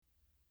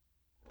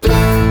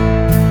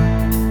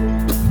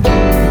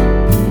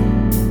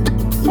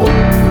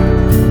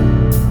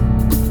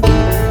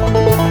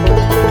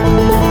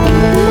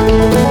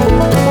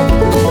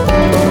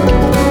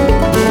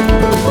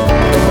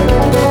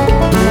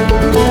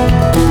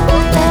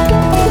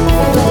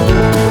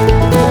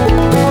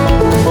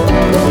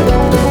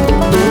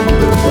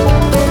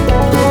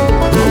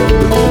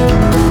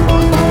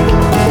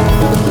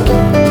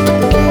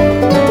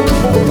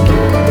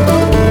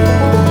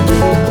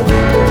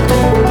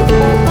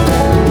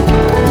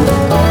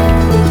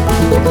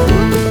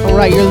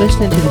right, you're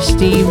listening to the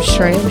Steve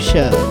Schramm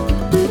Show.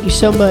 Thank you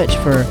so much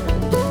for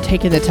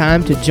taking the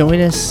time to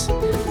join us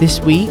this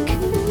week.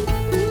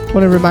 I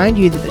want to remind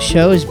you that the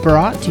show is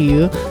brought to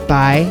you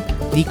by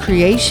the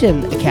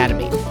Creation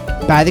Academy.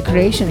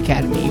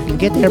 You can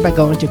get there by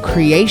going to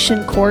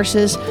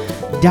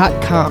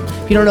creationcourses.com.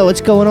 If you don't know what's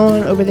going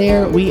on over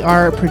there, we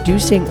are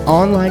producing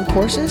online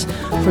courses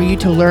for you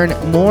to learn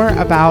more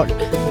about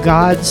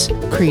God's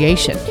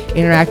creation,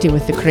 interacting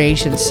with the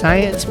creation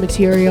science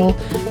material,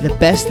 the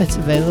best that's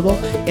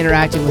available,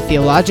 interacting with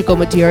theological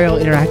material,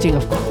 interacting,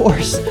 of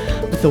course,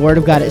 with the Word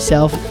of God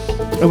itself.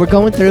 And we're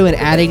going through and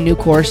adding new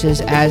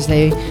courses as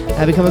they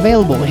become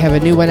available. We have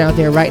a new one out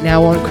there right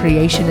now on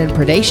creation and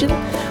predation,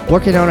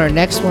 working on our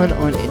next one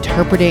on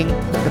interpreting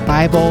the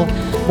Bible.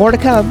 More to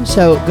come,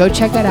 so go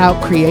check that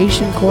out,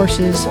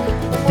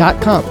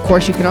 creationcourses.com. Of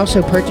course, you can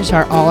also purchase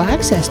our All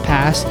Access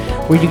Pass,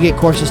 where you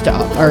get access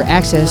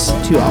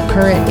to all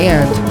current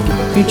and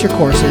future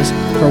courses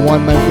for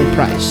one monthly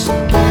price.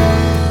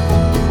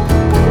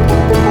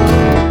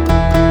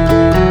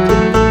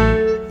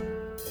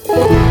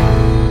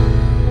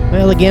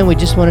 Well, again, we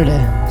just wanted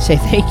to say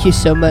thank you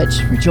so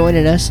much for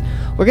joining us.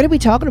 We're going to be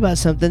talking about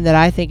something that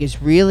I think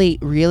is really,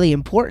 really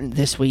important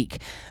this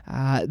week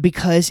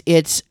because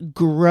it's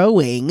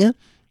growing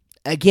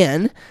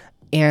again,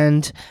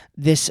 and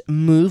this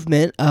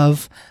movement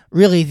of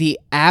really the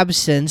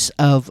absence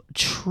of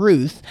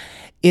truth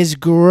is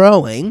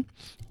growing,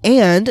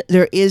 and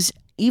there is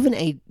even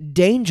a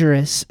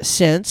dangerous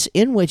sense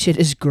in which it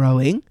is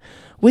growing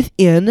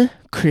within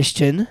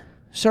Christian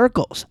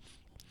circles.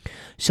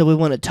 So we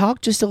want to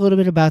talk just a little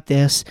bit about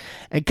this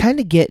and kind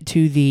of get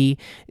to the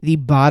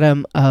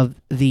bottom of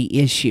the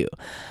issue.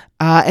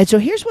 And so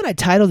here's what I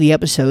titled the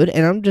episode,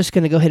 and I'm just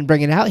going to go ahead and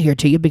bring it out here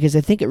to you because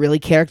I think it really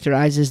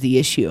characterizes the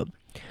issue.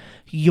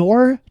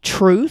 Your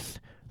truth,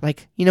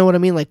 like, you know what I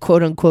mean? Like,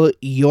 quote unquote,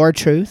 your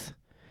truth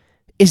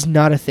is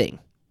not a thing.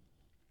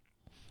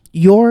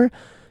 Your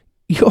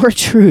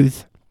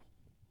truth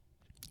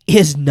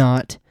is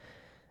not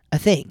a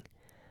thing.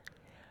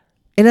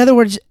 In other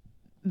words,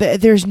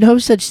 there's no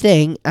such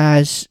thing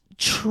as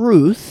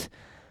truth,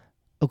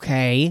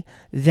 okay,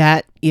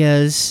 that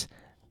is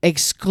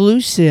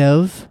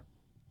exclusive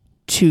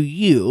to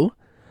you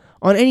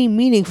on any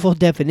meaningful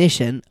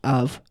definition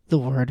of the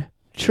word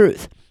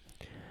truth.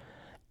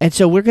 And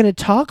so we're going to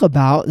talk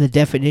about the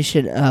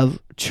definition of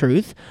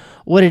truth,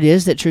 what it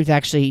is that truth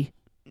actually,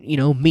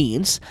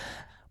 means.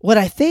 What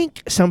I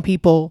think some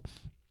people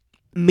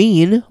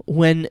mean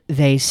when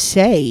they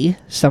say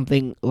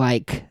something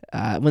like,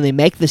 when they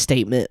make the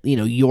statement,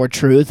 your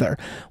truth, or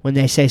when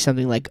they say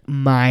something like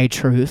my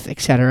truth,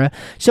 etc.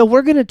 So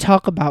we're going to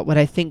talk about what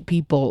I think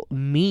people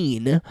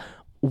mean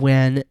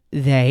when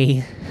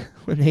they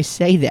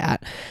say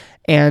that,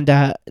 and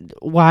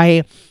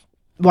why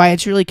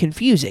it's really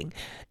confusing.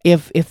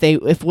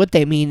 If what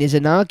they mean is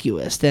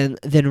innocuous, then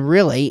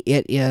really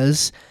it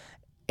is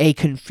a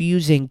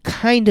confusing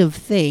kind of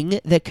thing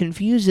that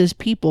confuses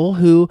people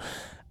who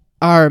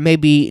are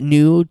maybe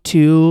new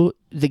to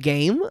the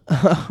game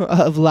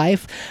of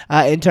life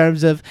in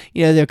terms of,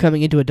 they're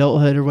coming into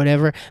adulthood or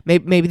whatever.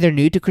 Maybe they're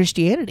new to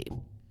Christianity.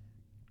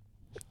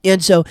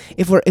 And so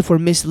if we're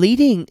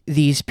misleading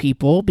these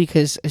people,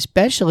 because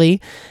especially,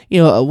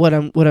 what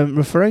I'm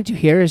referring to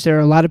here is there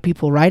are a lot of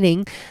people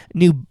writing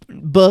new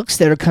books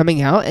that are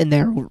coming out, and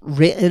they're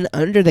written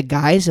under the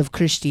guise of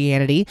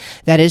Christianity.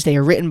 That is, they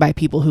are written by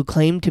people who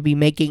claim to be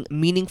making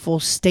meaningful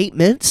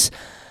statements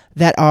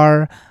that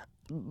are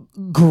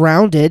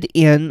grounded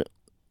in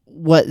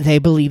what they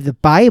believe the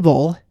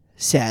Bible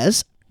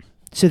says.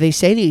 So they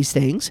say these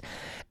things,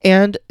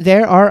 and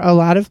there are a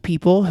lot of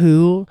people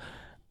who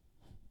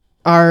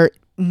are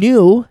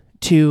new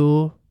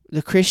to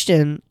the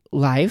Christian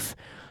life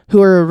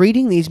who are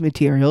reading these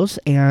materials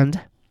and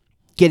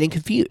getting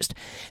confused.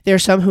 There are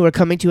some who are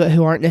coming to it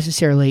who aren't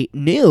necessarily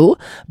new,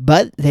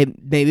 but they've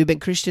maybe been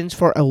Christians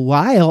for a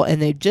while,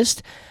 and they've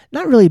just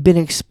not really been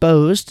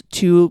exposed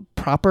to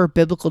proper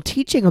biblical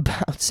teaching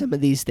about some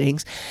of these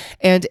things,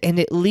 and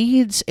it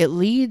leads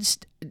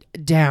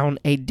down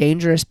a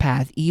dangerous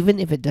path, even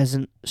if it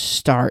doesn't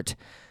start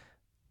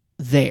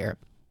there.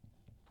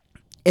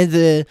 And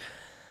the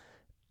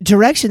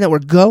direction that we're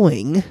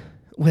going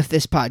with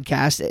this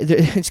podcast,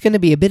 it's going to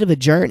be a bit of a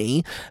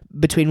journey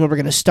between where we're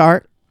going to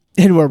start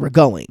and where we're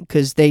going,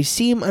 because they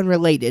seem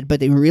unrelated, but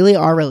they really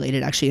are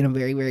related, actually, in a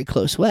very, very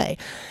close way.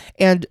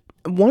 And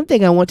one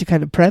thing I want to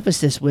kind of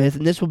preface this with,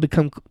 and this will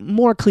become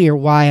more clear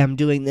why I'm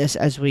doing this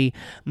as we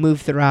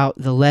move throughout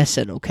the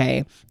lesson,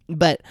 okay?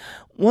 But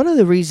one of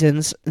the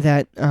reasons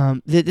that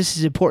that this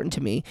is important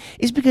to me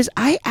is because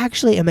I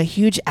actually am a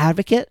huge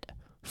advocate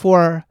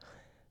for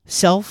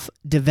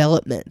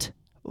self-development,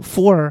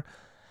 for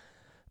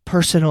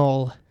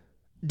personal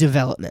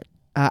development.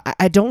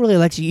 I don't really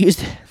like to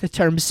use the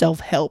term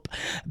self-help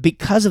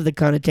because of the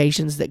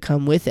connotations that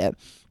come with it.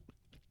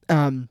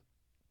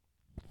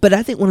 But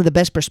I think one of the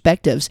best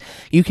perspectives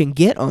you can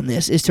get on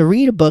this is to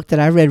read a book that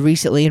I read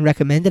recently and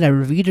recommended. I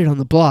reviewed it on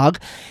the blog.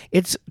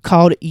 It's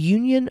called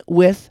Union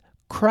with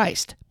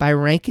Christ by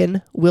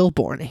Rankin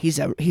Wilbourne. He's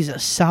a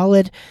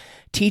solid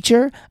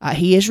teacher.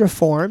 He is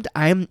Reformed.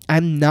 I'm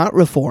not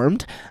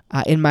Reformed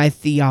in my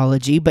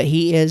theology, but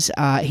he is.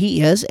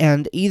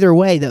 And either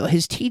way, though,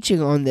 his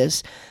teaching on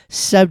this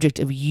subject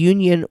of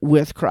union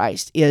with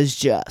Christ is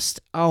just,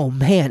 oh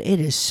man, it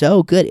is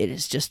so good.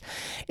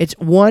 It's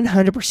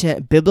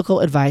 100% biblical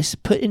advice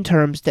put in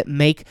terms that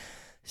make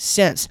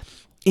sense.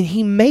 And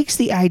he makes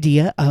the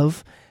idea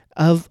of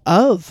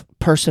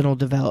personal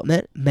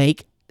development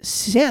make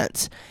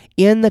sense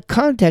in the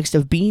context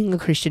of being a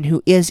Christian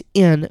who is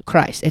in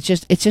Christ. It's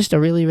just a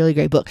really, really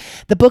great book.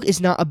 The book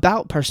is not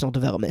about personal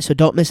development, so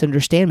don't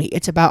misunderstand me.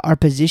 It's about our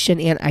position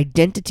and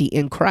identity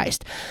in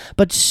Christ.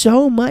 But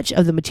so much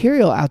of the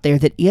material out there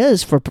that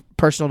is for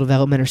personal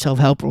development or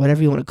self-help or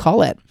whatever you want to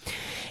call it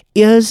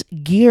is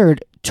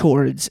geared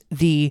towards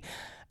the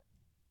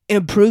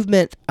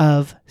improvement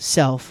of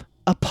self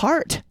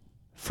apart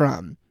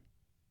from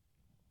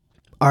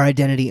our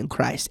identity in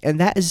Christ. And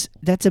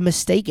that's a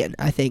mistaken,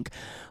 I think,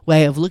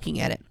 way of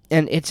looking at it.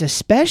 And it's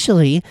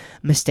especially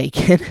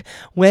mistaken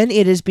when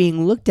it is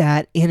being looked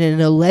at in an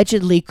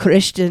allegedly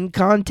Christian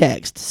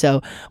context.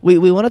 So we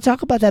want to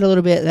talk about that a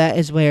little bit. That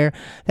is where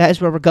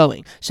we're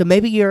going. So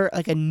maybe you're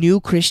like a new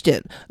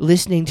Christian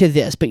listening to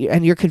this, but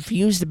you're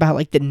confused about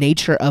like the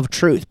nature of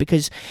truth,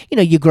 because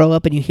you grow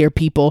up and you hear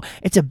people.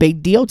 It's a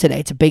big deal today.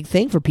 It's a big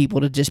thing for people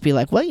to just be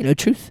like, well,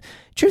 truth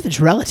is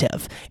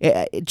relative.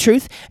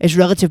 Truth is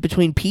relative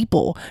between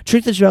people.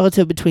 Truth is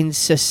relative between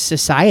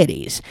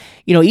societies.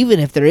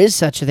 Even if there is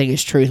such a thing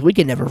as truth, we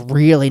can never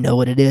really know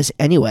what it is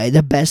anyway.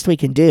 The best we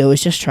can do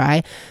is just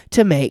try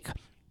to make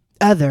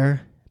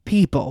other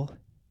people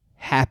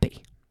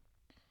happy.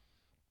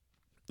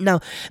 Now,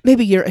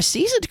 maybe you're a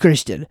seasoned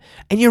Christian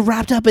and you're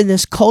wrapped up in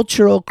this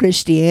cultural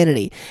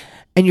Christianity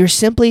and you're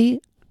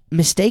simply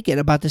mistaken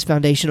about this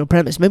foundational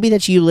premise. Maybe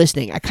that's you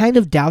listening. I kind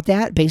of doubt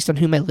that based on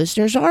who my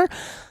listeners are,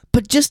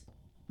 but just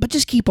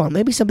keep on.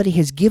 Maybe somebody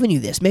has given you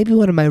this. Maybe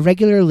one of my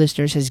regular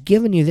listeners has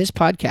given you this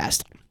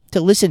podcast to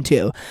listen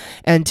to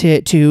and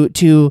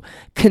to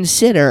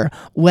consider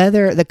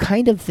whether the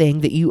kind of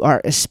thing that you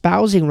are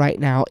espousing right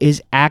now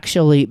is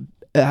actually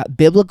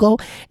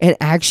biblical and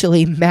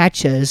actually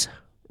matches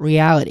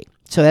reality.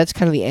 So that's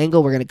kind of the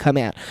angle we're going to come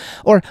at.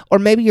 Or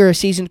maybe you're a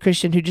seasoned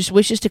Christian who just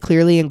wishes to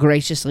clearly and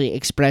graciously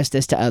express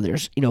this to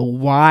others,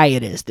 why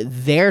it is that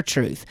their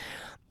truth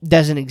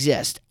doesn't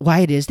exist,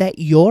 why it is that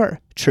your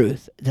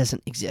truth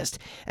doesn't exist.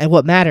 And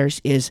what matters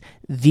is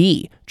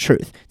the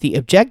truth, the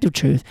objective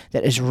truth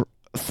that is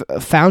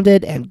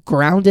founded and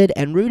grounded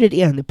and rooted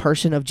in the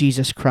person of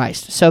Jesus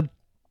Christ. So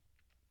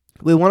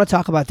we want to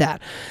talk about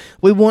that.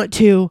 We want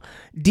to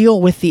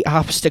deal with the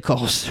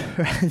obstacles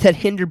that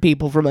hinder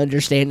people from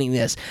understanding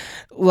this.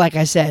 Like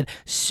I said,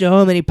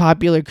 so many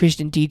popular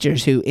Christian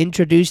teachers who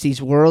introduce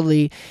these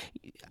worldly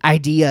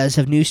ideas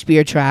of new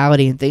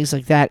spirituality and things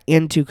like that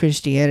into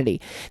Christianity.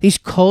 These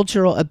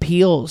cultural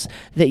appeals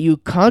that you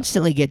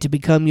constantly get to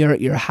become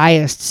your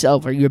highest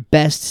self or your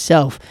best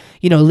self,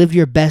 live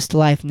your best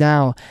life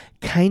now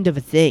kind of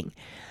a thing.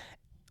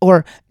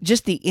 Or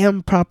just the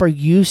improper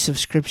use of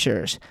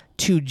scriptures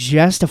to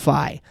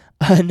justify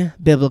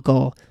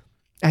unbiblical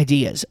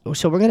ideas.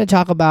 So we're going to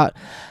talk about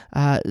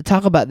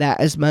that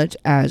as much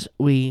as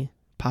we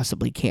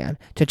possibly can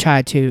to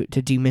try to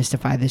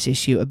demystify this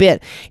issue a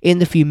bit in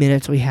the few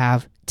minutes we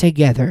have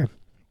together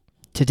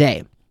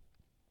today.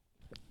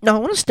 Now, I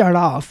want to start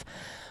off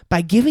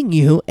by giving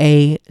you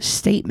a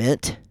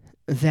statement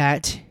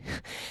that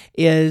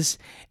it's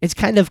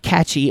kind of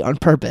catchy on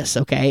purpose,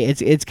 okay?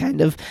 It's kind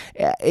of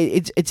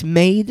it's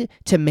made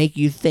to make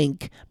you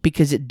think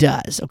because it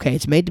does, okay?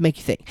 It's made to make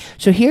you think.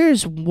 So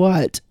here's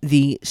what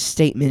the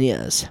statement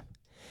is.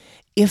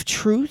 If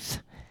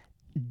truth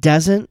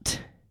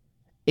doesn't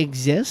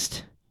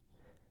exist,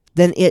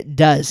 then it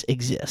does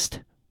exist.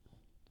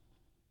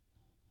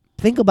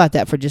 Think about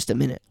that for just a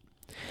minute.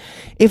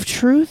 If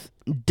truth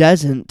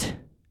doesn't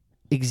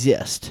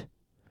exist,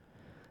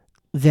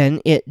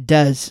 then it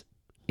does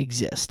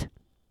exist.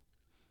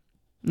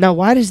 Now,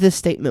 why does this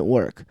statement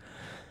work?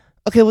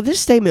 Okay, well, this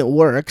statement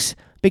works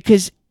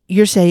because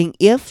you're saying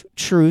if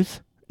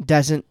truth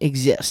doesn't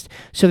exist.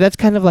 So that's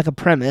kind of like a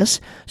premise.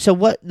 So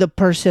what the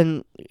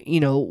person,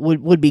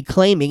 would be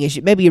claiming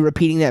is maybe you're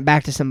repeating that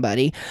back to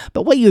somebody,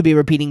 but what you would be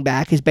repeating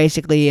back is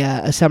basically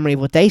a summary of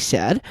what they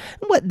said.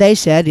 And what they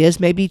said is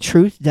maybe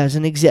truth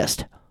doesn't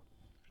exist.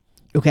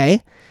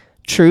 Okay?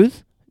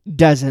 Truth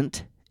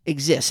doesn't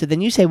exist. So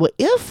then you say, well,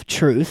 if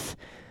truth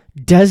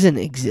doesn't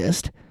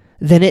exist,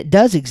 then it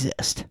does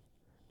exist.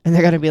 And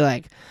they're going to be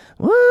like,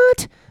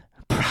 what?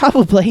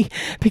 Probably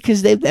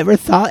because they've never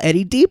thought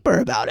any deeper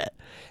about it.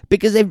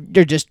 Because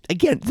they're just,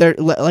 again, they're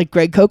like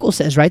Greg Koukl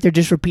says, right? They're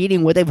just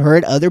repeating what they've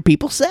heard other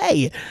people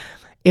say.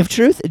 If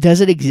truth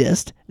doesn't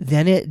exist,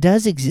 then it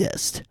does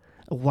exist.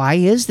 Why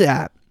is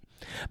that?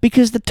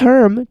 Because the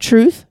term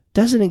truth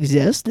doesn't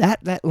exist,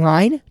 that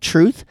line,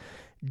 truth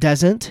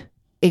doesn't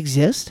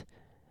exist,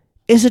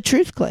 is a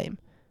truth claim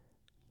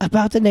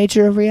about the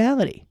nature of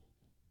reality.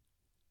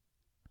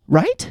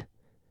 Right?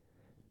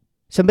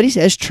 Somebody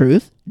says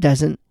truth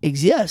doesn't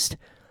exist.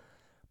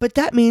 But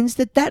that means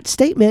that that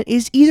statement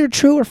is either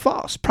true or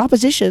false.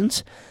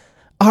 Propositions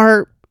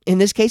are, in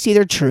this case,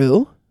 either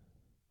true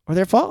or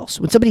they're false.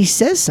 When somebody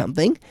says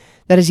something,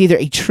 that is either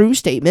a true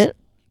statement,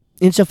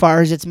 insofar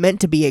as it's meant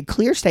to be a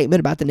clear statement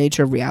about the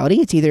nature of reality.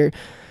 It's either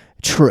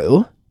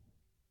true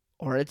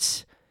or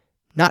it's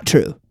not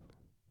true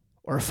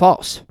or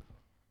false.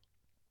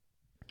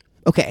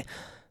 Okay,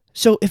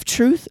 so if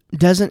truth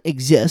doesn't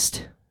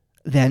exist,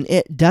 then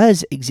it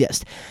does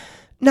exist.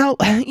 Now,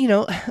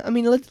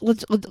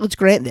 let's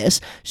grant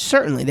this.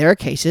 Certainly, there are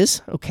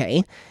cases,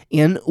 okay,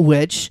 in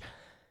which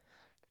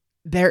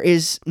there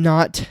is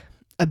not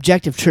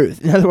objective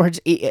truth. In other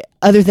words,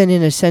 other than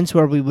in a sense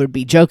where we would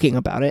be joking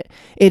about it,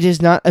 it is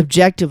not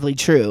objectively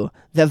true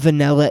that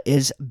vanilla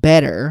is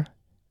better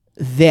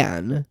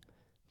than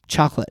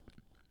chocolate.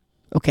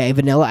 Okay,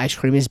 vanilla ice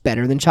cream is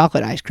better than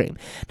chocolate ice cream.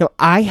 Now,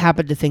 I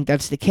happen to think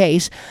that's the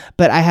case,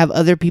 but I have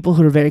other people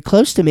who are very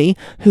close to me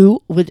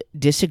who would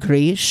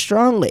disagree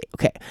strongly.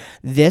 Okay,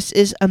 this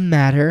is a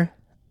matter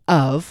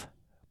of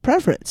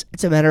preference.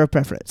 It's a matter of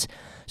preference.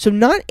 So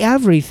not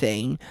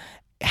everything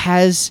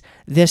has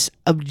this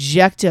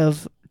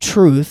objective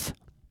truth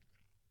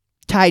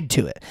tied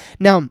to it.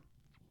 Now,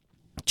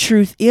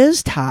 truth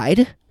is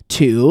tied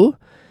to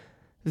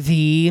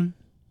the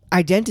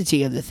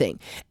identity of the thing.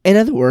 In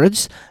other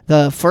words,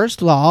 the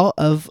first law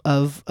of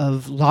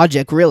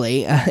logic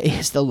really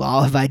is the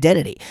law of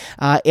identity.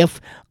 If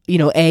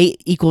A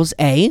equals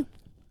A,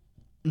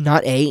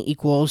 not A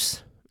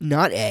equals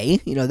not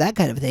A, that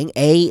kind of thing.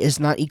 A is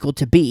not equal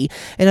to B.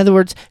 In other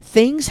words,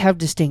 things have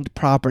distinct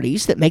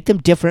properties that make them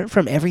different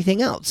from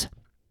everything else.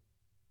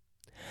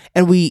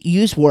 And we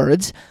use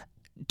words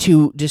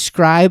to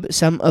describe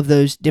some of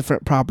those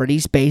different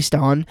properties based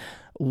on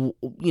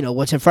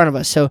what's in front of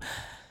us. So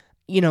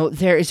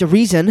there is a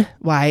reason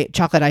why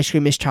chocolate ice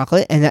cream is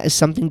chocolate, and that is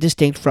something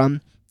distinct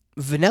from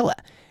vanilla.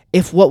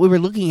 If what we were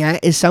looking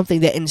at is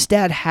something that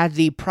instead had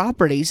the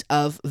properties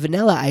of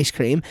vanilla ice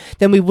cream,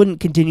 then we wouldn't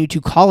continue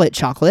to call it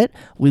chocolate.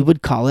 We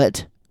would call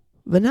it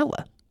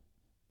vanilla.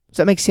 Does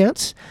that make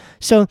sense?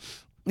 So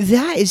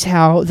that is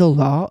how the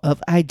law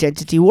of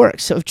identity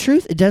works. So if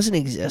truth doesn't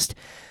exist,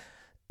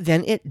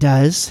 then it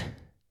does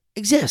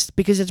exist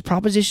because it's a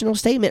propositional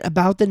statement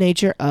about the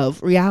nature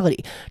of reality.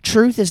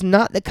 Truth is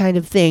not the kind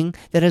of thing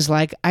that is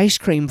like ice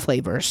cream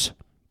flavors.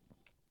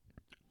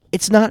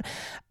 It's not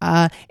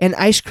an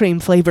ice cream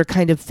flavor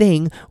kind of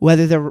thing,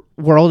 whether the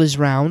world is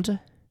round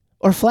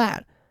or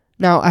flat.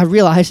 Now, I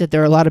realize that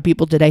there are a lot of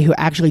people today who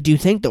actually do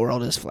think the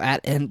world is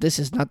flat, and this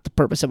is not the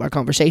purpose of our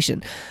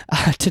conversation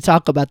to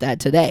talk about that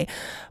today.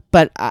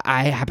 But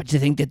I happen to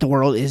think that the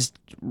world is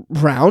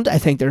round. I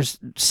think there's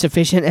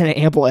sufficient and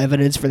ample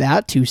evidence for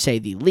that, to say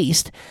the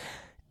least.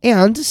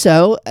 And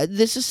so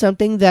this is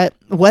something that,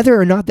 whether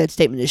or not that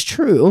statement is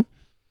true,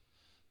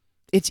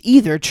 it's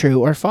either true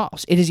or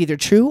false. It is either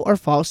true or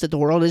false that the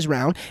world is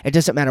round. It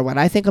doesn't matter what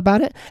I think about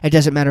it. It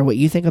doesn't matter what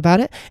you think about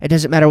it. It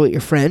doesn't matter what your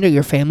friend or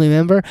your family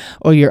member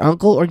or your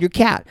uncle or your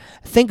cat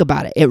think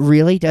about it. It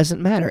really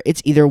doesn't matter.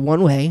 It's either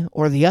one way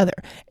or the other.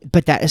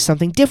 But that is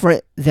something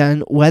different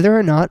than whether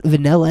or not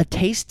vanilla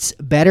tastes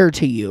better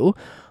to you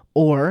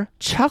or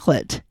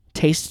chocolate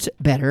tastes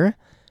better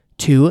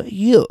to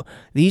you.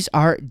 These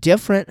are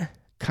different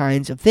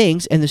kinds of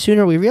things, and the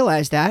sooner we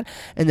realize that,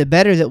 and the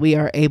better that we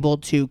are able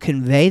to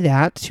convey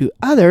that to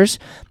others,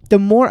 the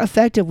more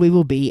effective we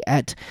will be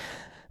at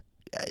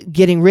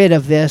getting rid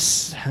of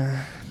this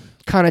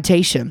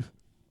connotation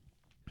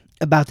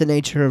about the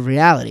nature of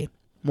reality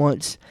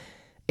once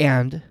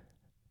and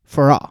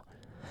for all.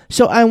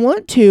 So I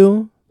want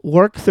to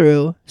work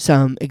through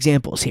some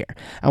examples here.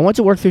 I want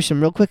to work through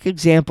some real quick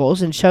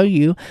examples and show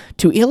you,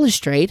 to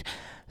illustrate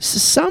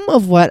some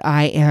of what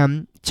I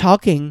am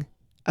talking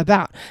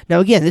about. Now,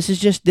 again, this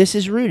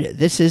is rooted.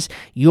 This is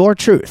your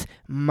truth,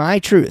 my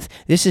truth.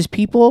 This is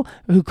people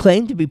who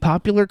claim to be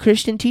popular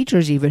Christian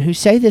teachers even who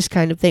say this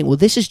kind of thing. Well,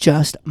 this is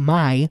just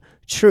my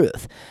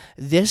truth.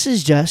 This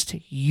is just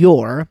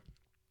your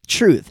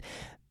truth.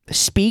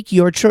 Speak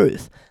your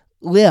truth.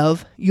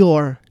 Live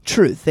your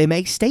truth. They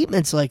make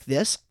statements like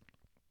this,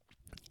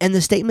 and the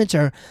statements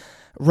are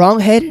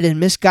wrong-headed and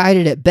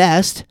misguided at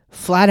best,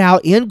 flat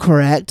out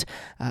incorrect,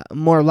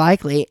 more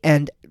likely,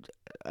 and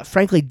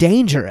frankly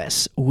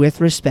dangerous with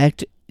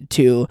respect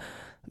to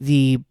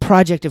the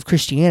project of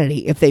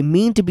Christianity if they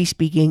mean to be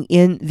speaking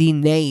in the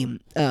name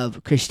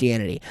of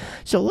Christianity.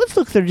 So let's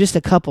look through just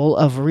a couple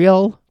of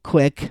real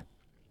quick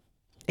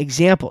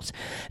examples.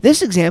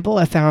 This example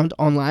I found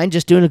online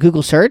just doing a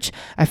Google search.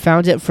 I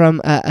found it from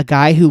a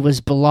guy who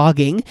was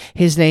blogging.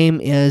 His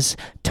name is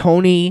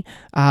Tony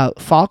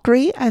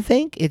Falkry, I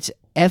think. It's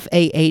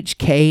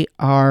Fahkry.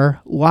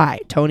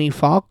 Tony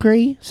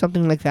Falkry,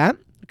 something like that.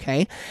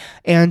 Okay,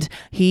 and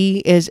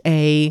he is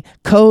a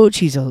coach.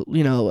 He's a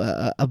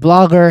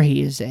blogger.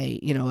 He is an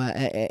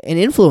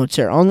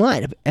influencer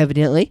online,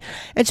 evidently.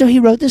 And so he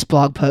wrote this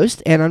blog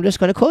post, and I'm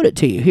just going to quote it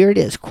to you. Here it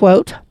is.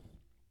 Quote,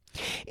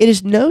 "It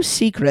is no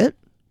secret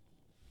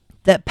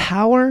that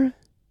power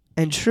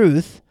and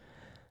truth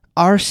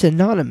are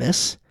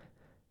synonymous,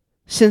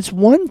 since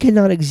one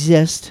cannot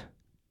exist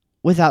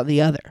without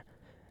the other.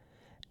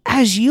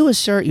 As you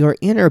assert your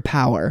inner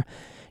power,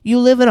 you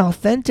live an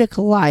authentic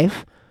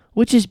life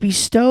which is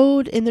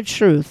bestowed in the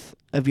truth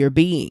of your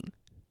being.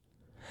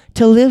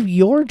 To live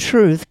your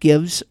truth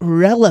gives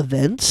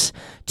relevance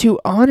to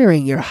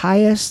honoring your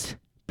highest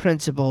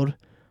principled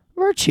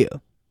virtue,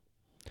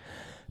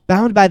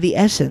 bound by the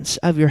essence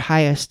of your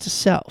highest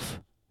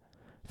self.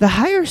 The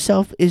higher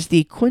self is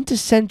the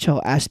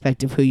quintessential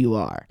aspect of who you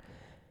are.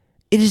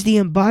 It is the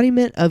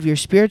embodiment of your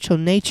spiritual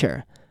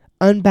nature,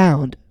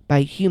 unbound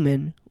by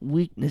human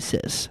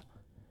weaknesses.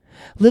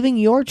 Living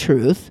your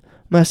truth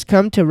must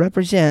come to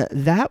represent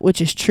that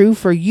which is true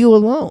for you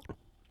alone,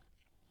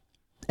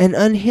 and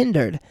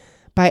unhindered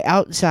by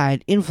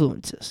outside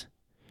influences.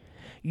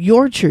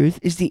 Your truth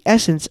is the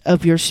essence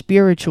of your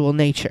spiritual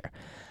nature.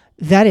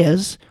 That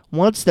is,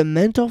 once the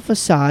mental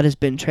facade has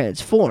been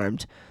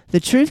transformed, the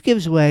truth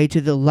gives way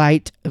to the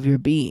light of your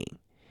being.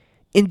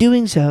 In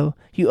doing so,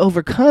 you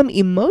overcome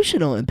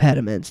emotional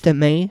impediments that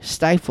may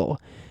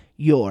stifle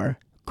your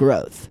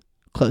growth.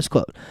 Close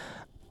quote.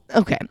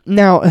 Okay,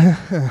 now,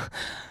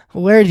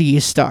 where do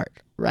you start,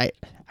 right?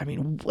 I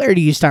mean, where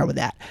do you start with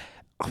that?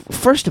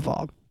 First of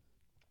all,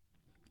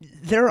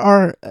 there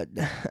are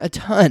a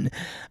ton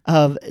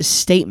of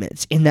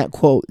statements in that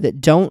quote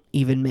that don't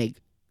even make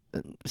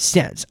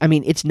sense. I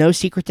mean, it's no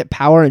secret that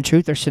power and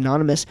truth are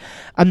synonymous.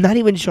 I'm not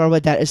even sure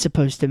what that is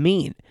supposed to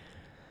mean.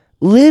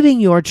 Living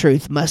your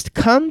truth must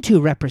come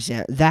to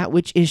represent that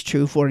which is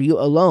true for you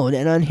alone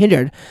and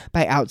unhindered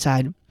by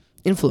outside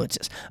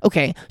influences.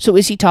 Okay, so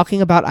is he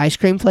talking about ice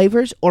cream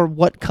flavors, or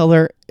what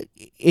color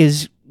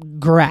is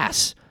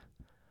grass?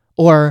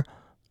 Or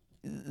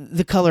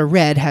the color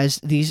red has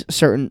these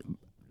certain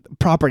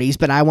properties,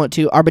 but I want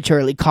to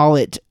arbitrarily call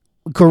it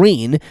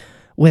green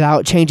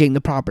without changing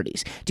the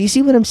properties. Do you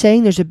see what I'm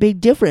saying? There's a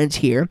big difference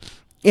here.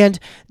 And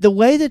the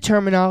way the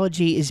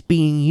terminology is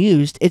being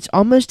used, it's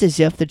almost as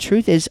if the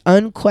truth is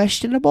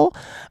unquestionable,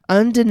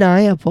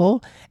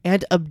 undeniable,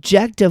 and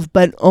objective,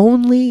 but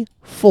only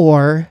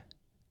for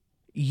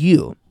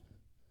you.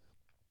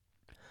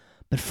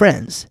 But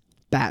friends,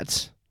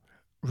 that's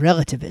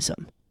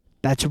relativism.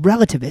 That's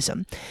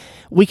relativism.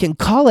 We can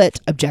call it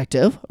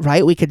objective,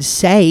 right? We could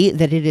say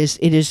that it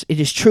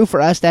is true for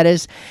us. That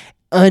is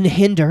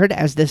unhindered,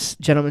 as this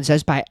gentleman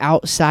says, by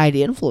outside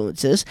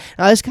influences.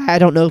 Now, this guy, I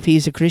don't know if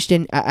he's a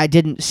Christian. I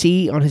didn't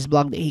see on his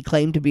blog that he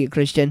claimed to be a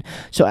Christian,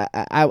 so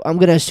I'm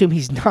going to assume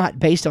he's not,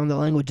 based on the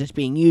language that's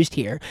being used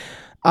here.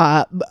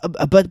 But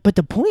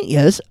the point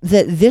is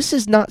that this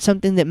is not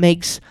something that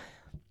makes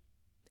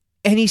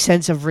any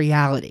sense of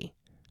reality.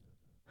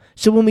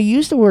 So when we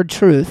use the word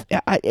truth,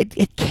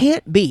 it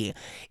can't be.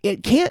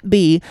 It can't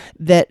be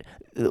that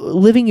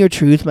living your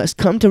truth must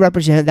come to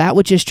represent that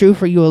which is true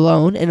for you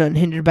alone and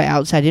unhindered by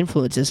outside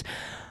influences.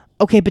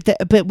 Okay,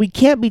 but we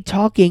can't be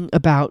talking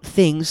about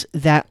things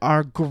that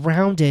are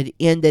grounded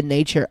in the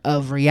nature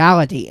of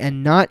reality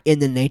and not in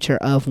the nature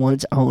of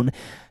one's own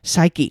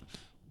psyche.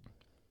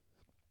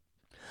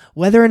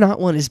 Whether or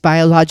not one is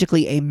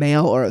biologically a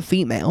male or a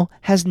female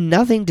has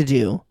nothing to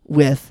do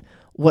with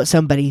what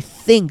somebody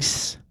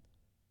thinks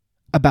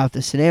about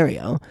the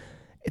scenario.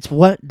 It's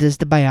what does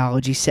the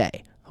biology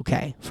say?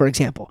 Okay, for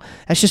example,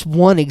 that's just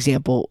one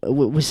example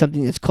with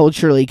something that's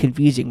culturally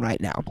confusing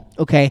right now.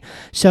 Okay,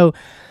 so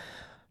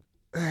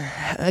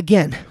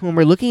again, when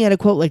we're looking at a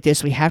quote like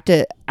this, we have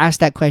to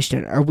ask that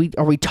question: Are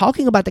we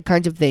talking about the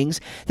kinds of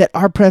things that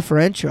are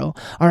preferential,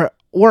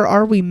 or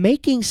are we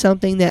making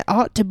something that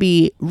ought to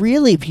be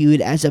really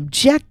viewed as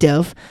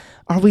objective?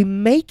 Are we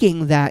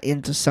making that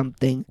into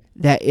something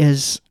that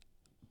is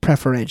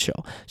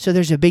preferential? So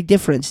there's a big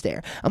difference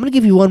there. I'm going to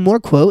give you one more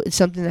quote. It's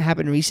something that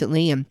happened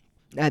recently, and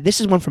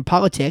this is one from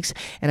Politics,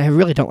 and I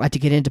really don't like to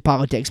get into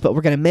politics, but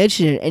we're going to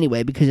mention it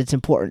anyway because it's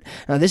important.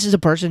 Now, this is a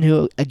person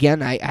who,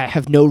 again, I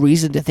have no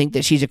reason to think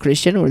that she's a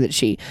Christian or that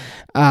she,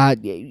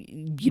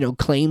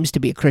 claims to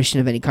be a Christian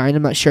of any kind.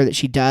 I'm not sure that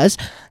she does.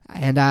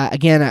 And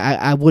again,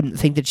 I wouldn't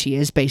think that she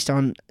is based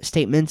on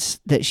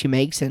statements that she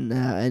makes and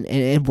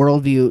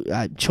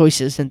worldview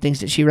choices and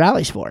things that she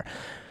rallies for.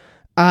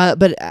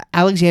 But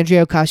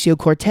Alexandria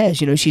Ocasio-Cortez,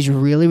 she's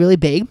really, really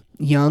big,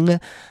 young.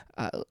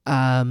 I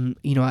don't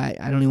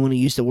even want to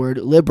use the word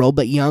liberal,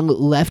 but young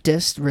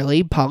leftist,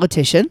 really,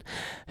 politician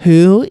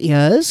who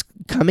is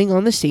coming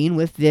on the scene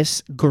with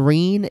this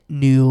Green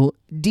New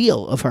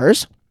Deal of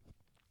hers.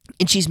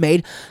 And she's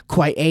made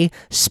quite a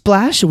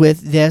splash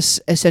with this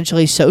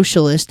essentially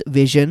socialist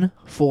vision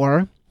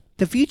for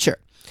the future.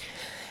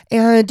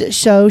 And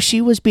so she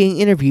was being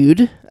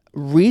interviewed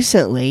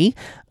recently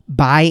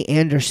by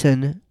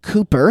Anderson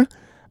Cooper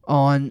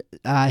on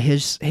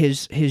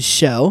his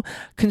show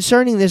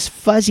concerning this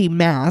fuzzy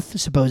math,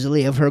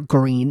 supposedly, of her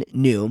Green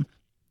New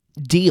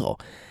Deal.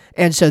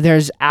 And so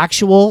there's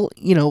actual,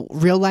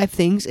 real life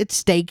things at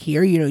stake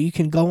here. You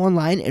can go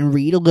online and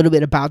read a little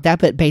bit about that,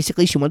 but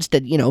basically she wants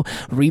to,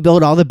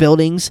 rebuild all the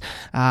buildings,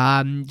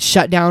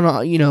 shut down,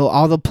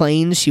 all the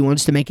planes. She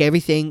wants to make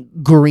everything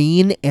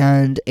green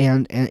and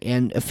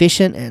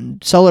efficient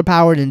and solar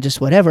powered and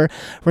just whatever,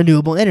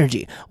 renewable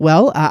energy.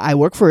 Well, I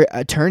work for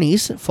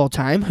attorneys full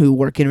time who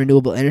work in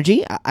renewable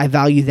energy. I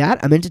value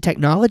that. I'm into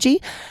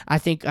technology. I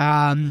think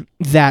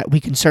that we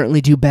can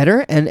certainly do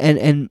better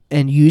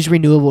and use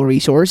renewable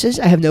resources.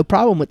 I have no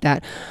problem with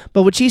that.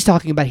 But what she's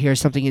talking about here is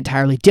something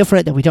entirely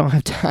different that we don't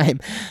have time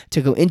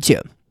to go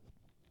into.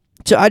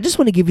 So I just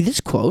want to give you this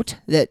quote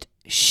that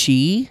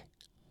she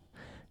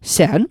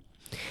said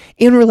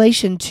in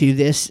relation to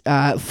this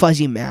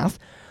fuzzy math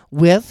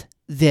with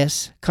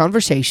this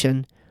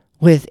conversation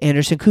with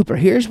Anderson Cooper.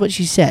 Here's what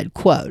she said,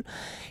 quote,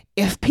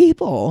 "If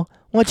people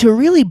want to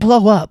really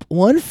blow up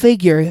one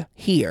figure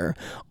here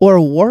or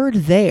a word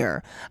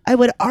there, I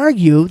would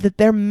argue that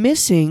they're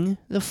missing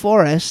the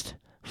forest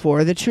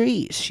for the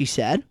trees," she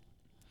said.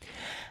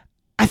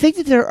 I think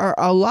that there are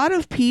a lot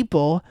of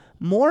people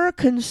more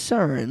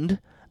concerned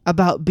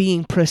about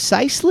being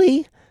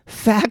precisely,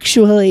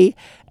 factually,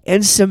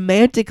 and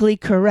semantically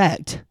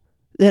correct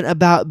than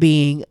about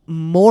being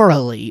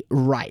morally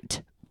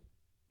right.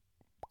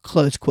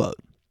 Close quote.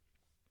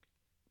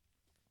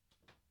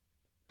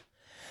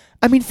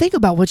 I mean, think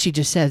about what she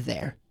just said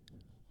there.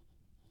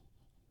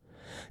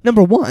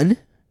 Number one,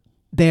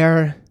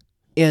 there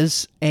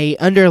is a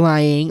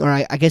underlying, or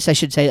I guess I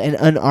should say an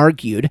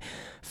unargued,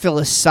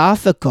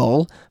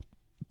 philosophical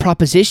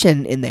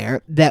proposition in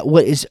there that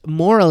what is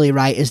morally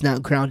right is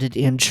not grounded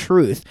in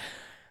truth.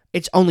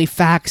 It's only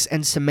facts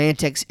and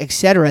semantics,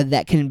 etc.,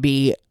 that can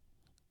be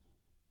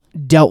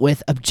dealt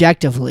with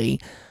objectively,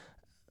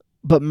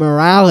 but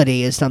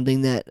morality is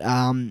something that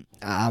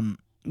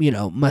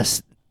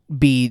must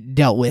be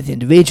dealt with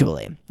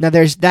individually. Now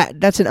there's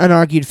that's an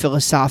unargued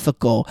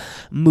philosophical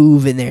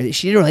move in there that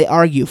she didn't really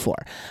argue for.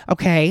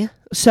 Okay,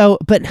 so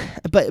but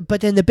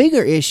then the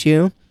bigger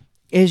issue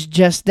is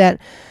just that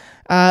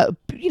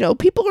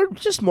people are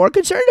just more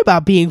concerned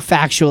about being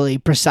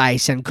factually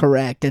precise and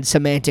correct and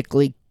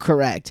semantically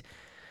correct.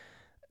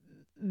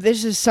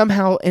 This is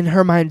somehow in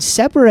her mind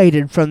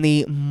separated from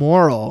the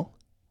moral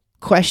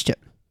question.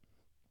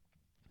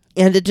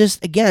 And it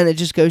just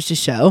goes to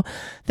show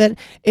that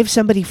if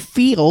somebody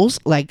feels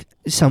like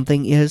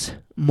something is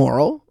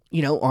moral,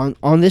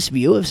 on this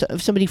view,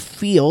 if somebody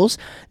feels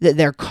that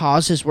their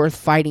cause is worth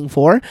fighting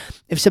for,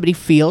 if somebody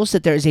feels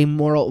that there's a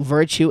moral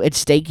virtue at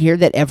stake here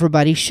that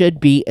everybody should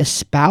be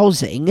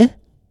espousing,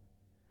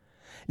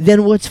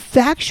 then what's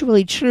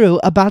factually true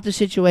about the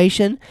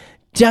situation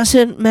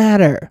doesn't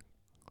matter.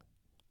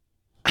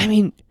 I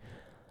mean,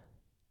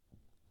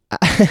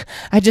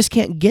 I just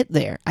can't get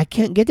there. I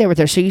can't get there with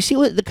her. So you see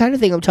what the kind of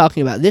thing I'm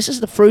talking about. This is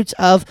the fruits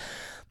of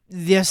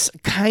this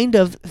kind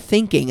of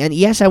thinking. And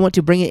yes, I want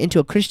to bring it into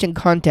a Christian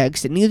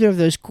context. And neither of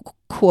those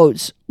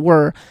quotes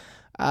were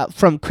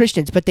from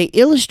Christians, but they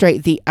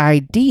illustrate the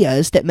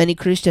ideas that many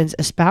Christians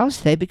espouse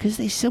today because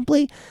they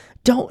simply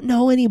don't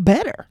know any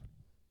better.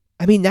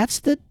 I mean, that's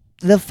the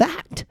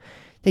fact.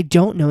 They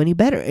don't know any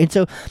better. And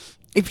so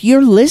if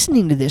you're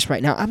listening to this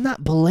right now, I'm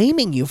not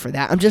blaming you for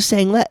that. I'm just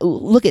saying,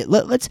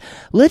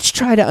 let's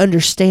try to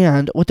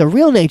understand what the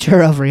real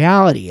nature of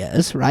reality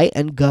is, right?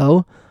 And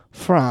go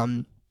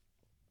from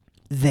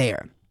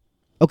there.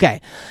 Okay,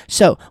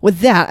 so with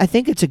that, I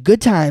think it's a good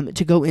time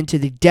to go into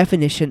the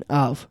definition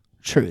of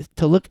truth,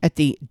 to look at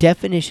the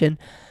definition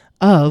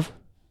of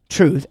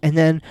truth, and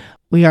then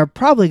we are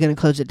probably going to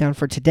close it down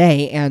for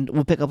today, and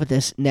we'll pick up with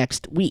this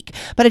next week.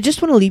 But I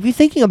just want to leave you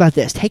thinking about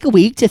this. Take a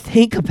week to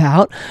think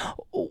about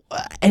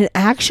an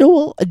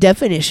actual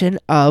definition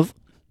of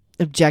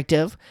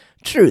objective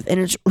truth. And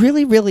it's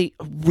really, really,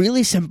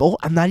 really simple.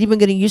 I'm not even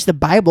going to use the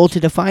Bible to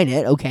define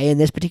it, okay, in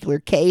this particular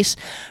case,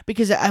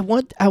 because I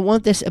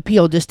want this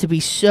appeal just to be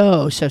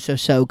so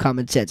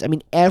common sense. I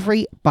mean,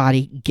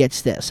 everybody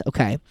gets this,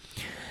 okay?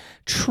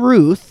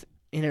 Truth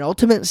in an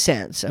ultimate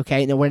sense,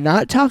 okay? Now, we're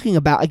not talking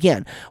about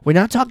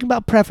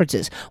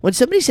preferences. When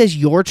somebody says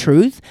your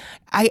truth,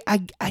 I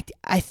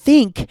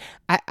think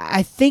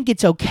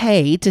it's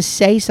okay to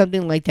say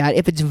something like that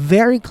if it's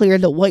very clear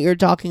that what you're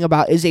talking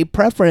about is a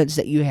preference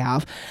that you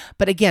have.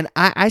 But again,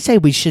 I say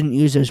we shouldn't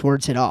use those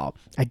words at all.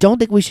 I don't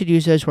think we should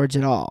use those words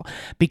at all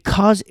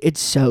because it's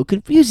so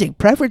confusing.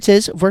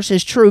 Preferences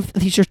versus truth,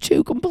 these are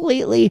two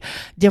completely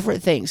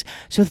different things.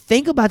 So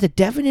think about the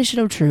definition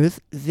of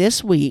truth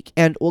this week,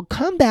 and we'll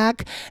come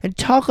back and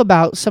talk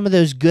about some of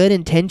those good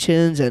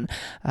intentions and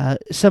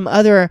some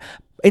other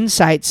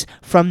insights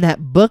from that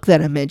book that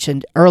I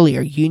mentioned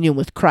earlier, Union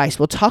with Christ.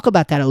 We'll talk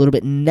about that a little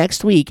bit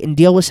next week and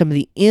deal with some of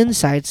the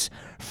insights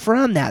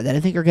from that I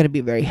think are going to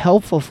be very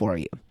helpful for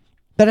you.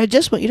 But I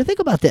just want you to think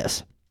about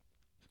this.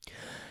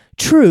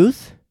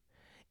 Truth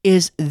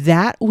is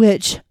that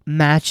which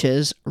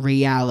matches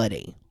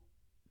reality.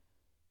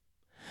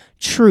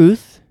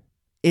 Truth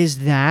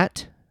is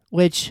that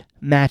which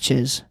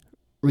matches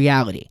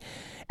reality.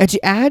 And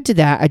to add to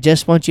that, I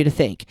just want you to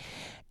think,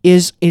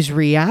 is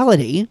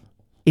reality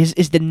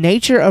Is the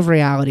nature of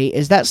reality,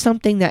 is that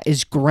something that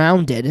is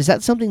grounded? Is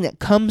that something that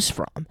comes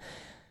from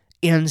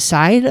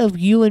inside of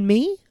you and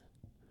me?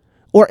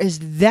 Or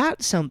is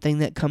that something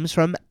that comes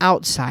from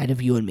outside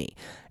of you and me?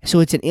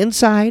 So it's an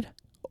inside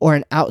or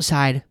an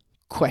outside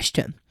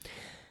question.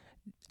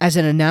 As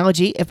an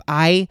analogy, if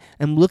I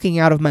am looking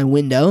out of my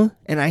window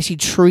and I see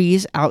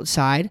trees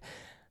outside,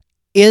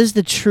 is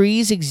the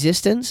tree's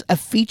existence a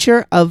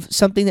feature of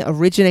something that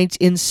originates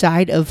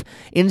inside of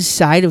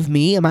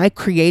me? Am I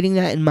creating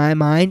that in my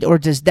mind? Or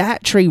does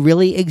that tree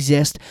really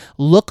exist,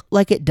 look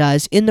like it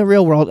does in the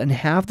real world, and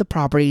have the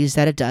properties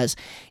that it does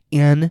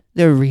in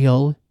the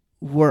real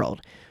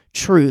world?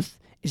 Truth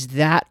is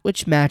that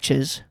which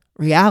matches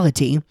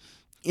reality.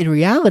 In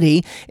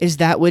reality is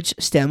that which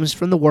stems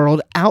from the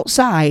world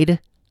outside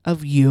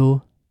of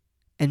you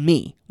and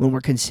me when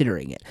we're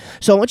considering it.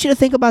 So I want you to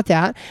think about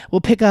that.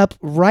 We'll pick up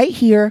right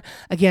here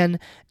again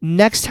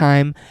next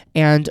time,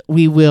 and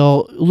we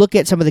will look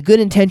at some of the good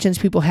intentions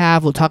people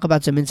have. We'll talk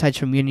about some insights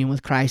from union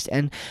with Christ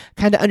and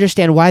kind of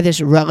understand why this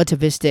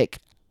relativistic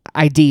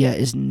idea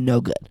is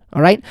no good.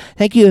 All right?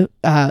 Thank you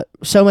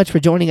so much for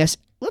joining us.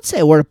 Let's say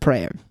a word of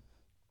prayer.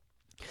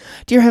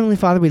 Dear Heavenly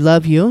Father, we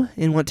love you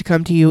and want to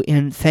come to you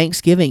in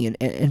thanksgiving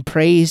and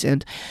praise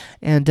and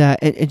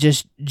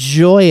just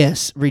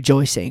joyous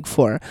rejoicing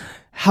for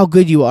how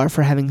good you are,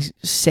 for having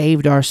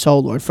saved our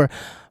soul, Lord, for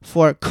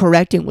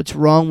correcting what's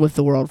wrong with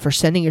the world, for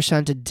sending your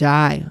Son to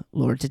die,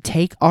 Lord, to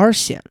take our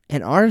sin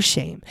and our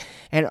shame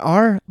and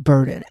our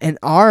burden and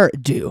our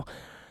due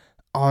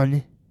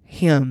on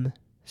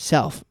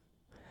himself.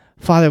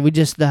 Father, we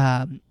just,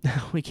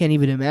 we can't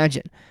even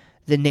imagine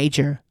the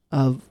nature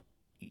of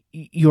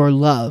your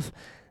love,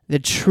 the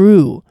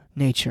true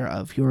nature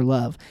of your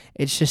love.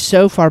 It's just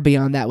so far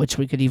beyond that which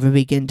we could even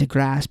begin to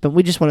grasp. But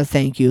we just want to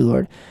thank you,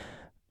 Lord,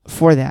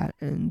 for that.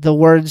 And the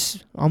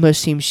words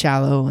almost seem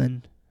shallow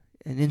and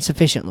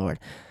insufficient, Lord.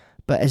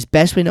 But as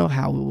best we know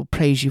how, we will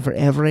praise you for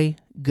every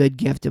good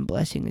gift and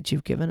blessing that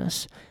you've given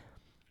us.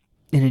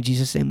 And in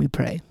Jesus' name we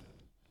pray.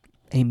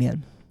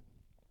 Amen.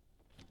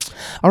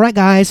 All right,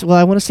 guys. Well,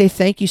 I want to say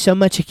thank you so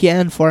much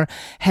again for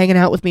hanging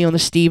out with me on the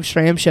Steve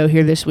Schramm Show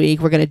here this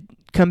week. We're going to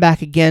come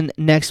back again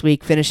next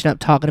week, finishing up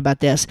talking about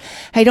this.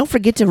 Hey, don't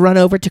forget to run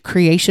over to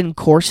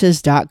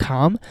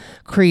creationcourses.com,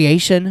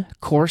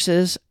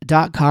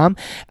 creationcourses.com.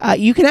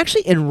 You can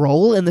actually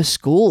enroll in the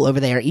school over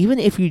there, even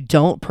if you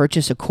don't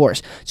purchase a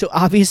course. So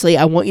obviously,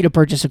 I want you to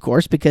purchase a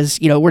course because,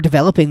 we're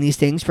developing these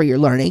things for your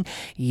learning.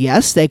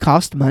 Yes, they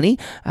cost money,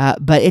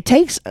 but it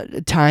takes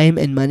time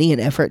and money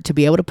and effort to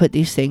be able to put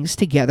these things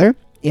together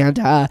and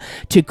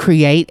to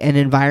create an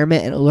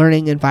environment and a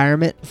learning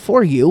environment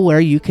for you where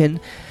you can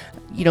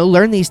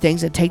learn these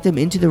things and take them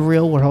into the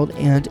real world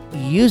and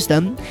use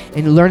them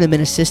and learn them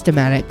in a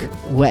systematic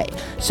way.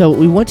 So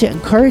we want to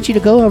encourage you to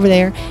go over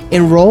there,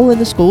 enroll in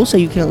the school so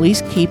you can at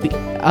least keep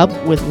up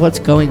with what's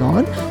going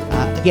on.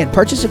 Again,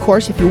 purchase a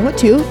course if you want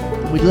to.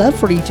 We'd love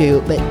for you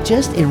to, but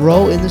just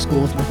enroll in the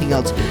school if nothing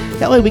else.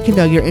 That way we can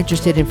know you're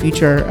interested in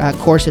future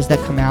courses that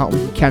come out. We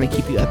can kind of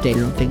keep you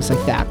updated on things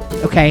like that.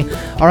 Okay?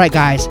 All right,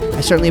 guys.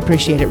 I certainly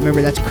appreciate it.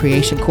 Remember, that's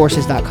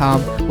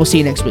creationcourses.com. We'll see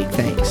you next week.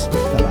 Thanks.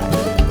 Bye-bye.